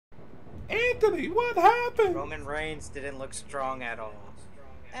Anthony, what happened? Roman Reigns didn't look strong at all.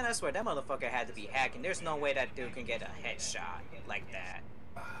 And I swear, that motherfucker had to be hacking. There's no way that dude can get a headshot like that.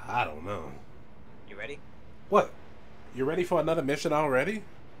 I don't know. You ready? What? You ready for another mission already?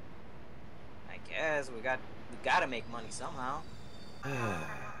 I guess we gotta make money somehow. I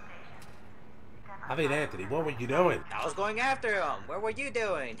mean, Anthony, what were you doing? I was going after him. What were you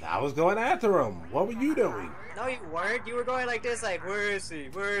doing? I was going after him. What were you doing? No, you weren't. You were going like this, like, where is he?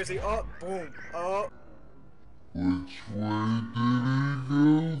 Where is he? Oh, boom. Oh. Which way did he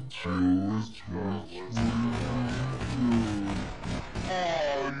go to?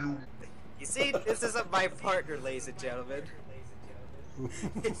 You see, this isn't my partner, ladies and gentlemen.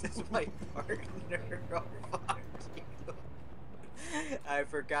 This is my partner. Oh, fuck you. I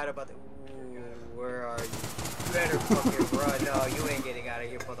forgot about the. Ooh, where are you? You better fucking run. No, you ain't getting out of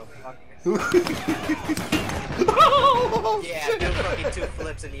here, motherfucker. Oh, yeah, shit. do fucking 2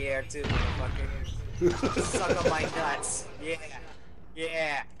 flips in the air, too, motherfucker. Suck on my nuts. Yeah.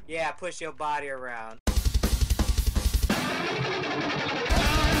 Yeah. Yeah, push your body around.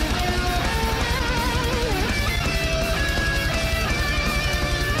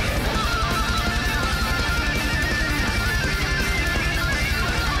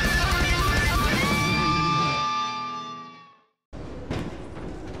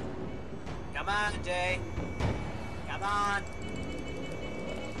 Come on, Jay. Come on.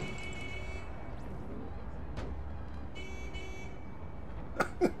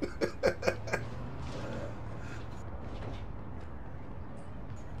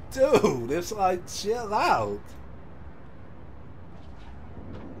 Dude, it's like, chill out.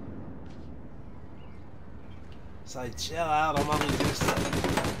 It's like, chill out. I'm only just.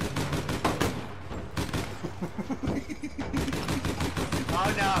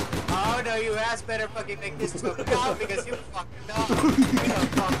 Oh no. Oh no, you ass better fucking make this to a count because you fucking up. You done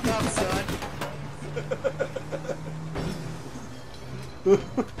fucked up, son.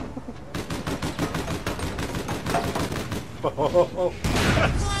 Oh.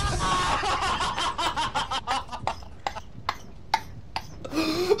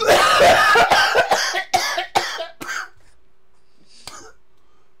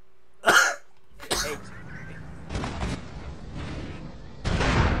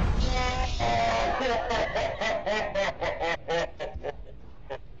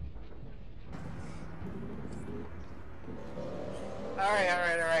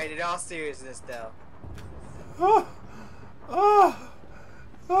 Alright, in all seriousness though. Oh. Oh.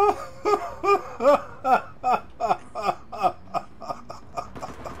 Oh.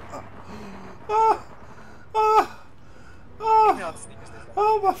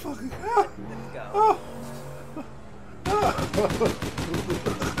 Oh my fucking god! Let's go. Oh.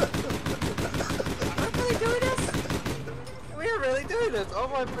 Are we really doing this? We are really doing this! Oh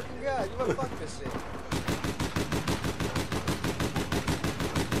my fucking god, you wanna fuck this shit.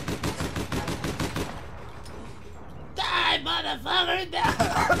 Die, motherfucker! Die!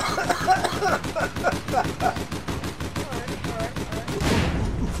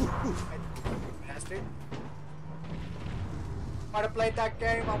 Alright. Bastard. Wanna play that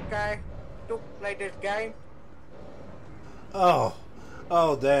game, okay? To play this game? Oh,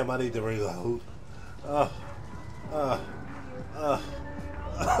 oh damn! I need to reload.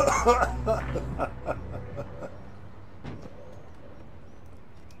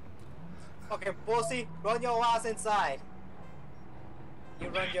 Okay, pussy, run your ass inside. You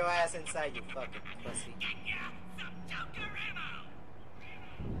run your ass inside, you fucking pussy.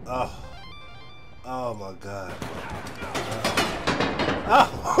 Oh, oh my god.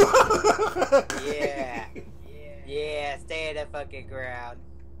 Oh. Yeah. Yeah, stay in the fucking ground.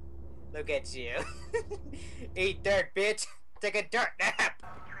 Look at you. Eat dirt, bitch. Take a dirt nap.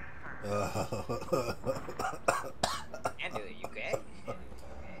 Andrew, you okay?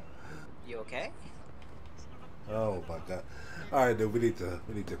 You okay? Oh my god. Alright dude, we need to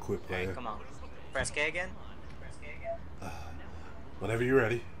quit playing. Alright, come on. Press K again. Whenever you're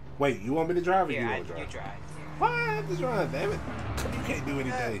ready. Wait, you want me to drive or Here, you want to drive? you drive. Why I have to drive, damn it? You can't do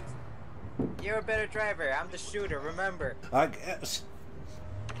anything. You're a better driver. I'm the shooter, remember. I guess.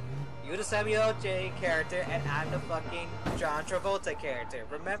 You're the Samuel J character, and I'm the fucking John Travolta character,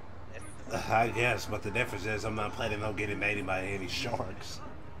 remember? I guess, but the difference is I'm not planning on getting eaten by any sharks.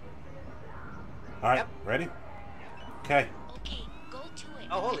 Alright, Yep. ready? Okay. Okay, go to it.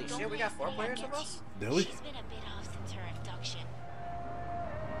 Oh, holy Don't shit, we let got 4 Freya players get of us? Do we? She's been a bit off since her abduction.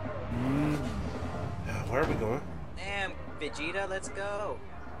 Where are we going? Damn, Vegeta, let's go.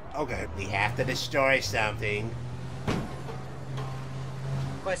 Okay, we have to destroy something.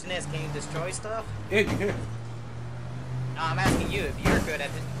 Question is, can you destroy stuff? Yeah, you can. I'm asking you if you're good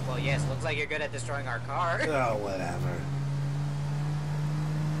at this. Well, yes, looks like you're good at destroying our car. Oh, whatever.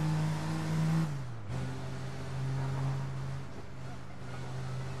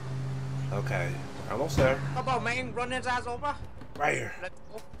 Okay, almost there. Come on, man, run his ass over. Right here. Let's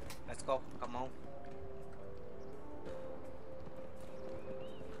go. Let's go. Come on.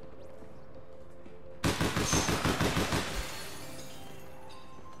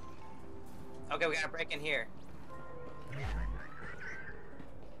 Okay, we gotta break in here.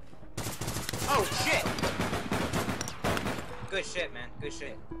 Oh shit! Good shit, man. Good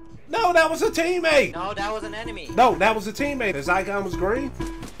shit. No, that was a teammate. No, that was an enemy. No, that was a teammate. His icon was green.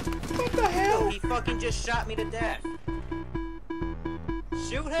 What the hell? No, he fucking just shot me to death.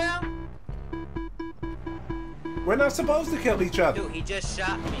 Shoot him? We're not supposed to kill each other. Dude, he just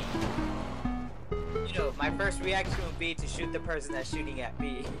shot me. You know, my first reaction would be to shoot the person that's shooting at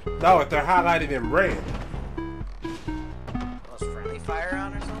me. No, if they're highlighted in red. Was friendly fire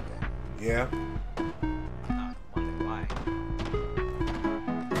on or something? Yeah. I wonder why.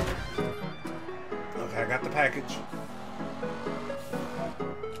 Okay, I got the package.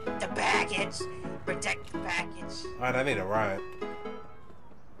 The package! Protect the package! Alright, I need a ride.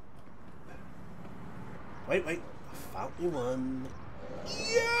 Wait. I found you one.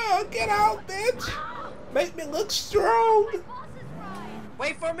 Yeah, get out, bitch! Make me look strong!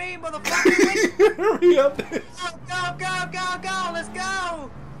 Wait for me, motherfucker! Hurry up, bitch! Go! Let's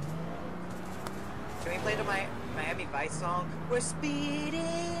go! Can we play the Miami Vice song? We're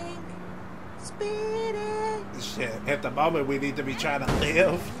speeding! Speeding! Shit, at the moment we need to be trying to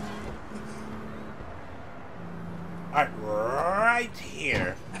live. Alright, right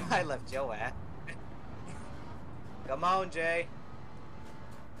here. I left Joe at. Come on, Jay.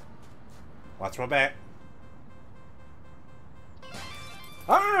 Watch my back.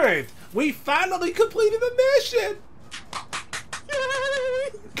 Alright, we finally completed the mission!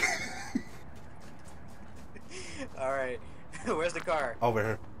 Alright, where's the car? Over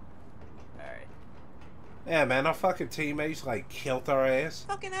here. Alright. Yeah, man, our fucking teammates like killed our ass.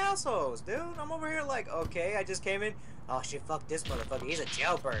 Fucking assholes, dude. I'm over here like, okay, I just came in. Oh shit, fuck this motherfucker. He's a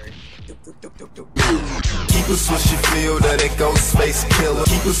jailbird. Keep us what you feel that it goes space killer.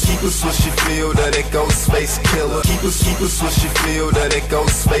 Keep us what you feel that it goes space killer. Keep us what you feel that it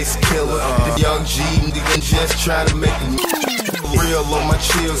goes space killer. The young G and just trying to make it real on my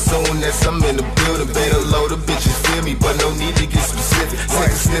chill zone. As I'm in the building, better load the bitches feel me, but no need to get specific.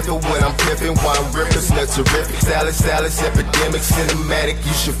 Take a sniff of what I'm pimping while I'm ripping. That's terrific. Stylus, epidemic, cinematic.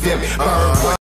 You should feel me.